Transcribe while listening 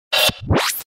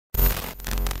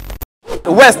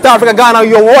West Africa, Ghana.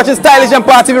 You're watching Stylish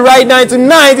Empire TV right now.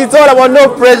 Tonight, it's all about no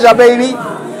pressure, baby.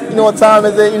 You know what time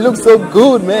is it? You look so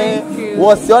good, man.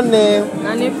 What's your name?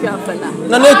 Nane Piafela.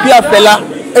 Nane Piafela.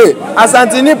 Hey,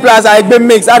 Asantini Plus, I been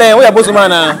mixed. I don't know what you're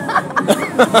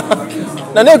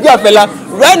Nane Piafela.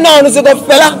 Right now, you say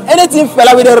fella. Anything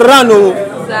fella with a run.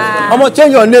 I'm gonna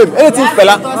change your name. Anything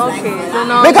fella. Okay. So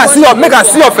now Make us see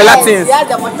your fella things.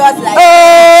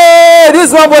 Hey,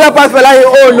 this one bola pass fella.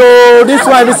 Oh no, this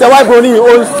one is a white brownie. He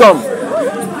owns some.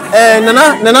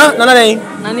 Nana.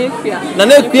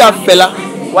 Nane Piafela.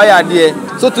 Why are there?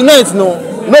 So tonight, no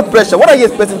pressure. What are you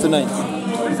expecting tonight?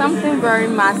 Something very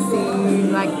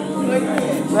massive, like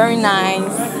very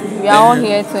nice. We are all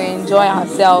here to enjoy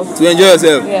ourselves. To enjoy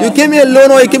yourself? Yeah. You came here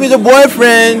alone or you came with your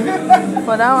boyfriend?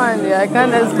 For that one, yeah, I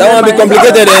can't explain. That one be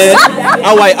complicated, eh?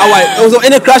 How? Also,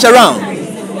 any crash around?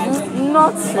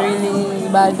 Not really,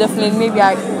 but definitely maybe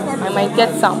I might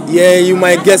get some. Yeah, you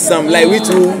might get some. Like we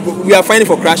too, we are finding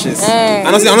for crashes. I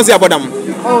don't say about them.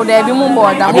 Oh, there be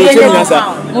more about them.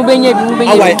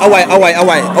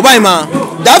 Obaima,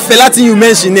 that fella thing you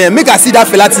mentioned there, make us see that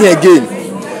fella thing again.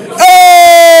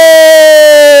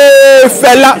 Hey,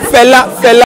 fella.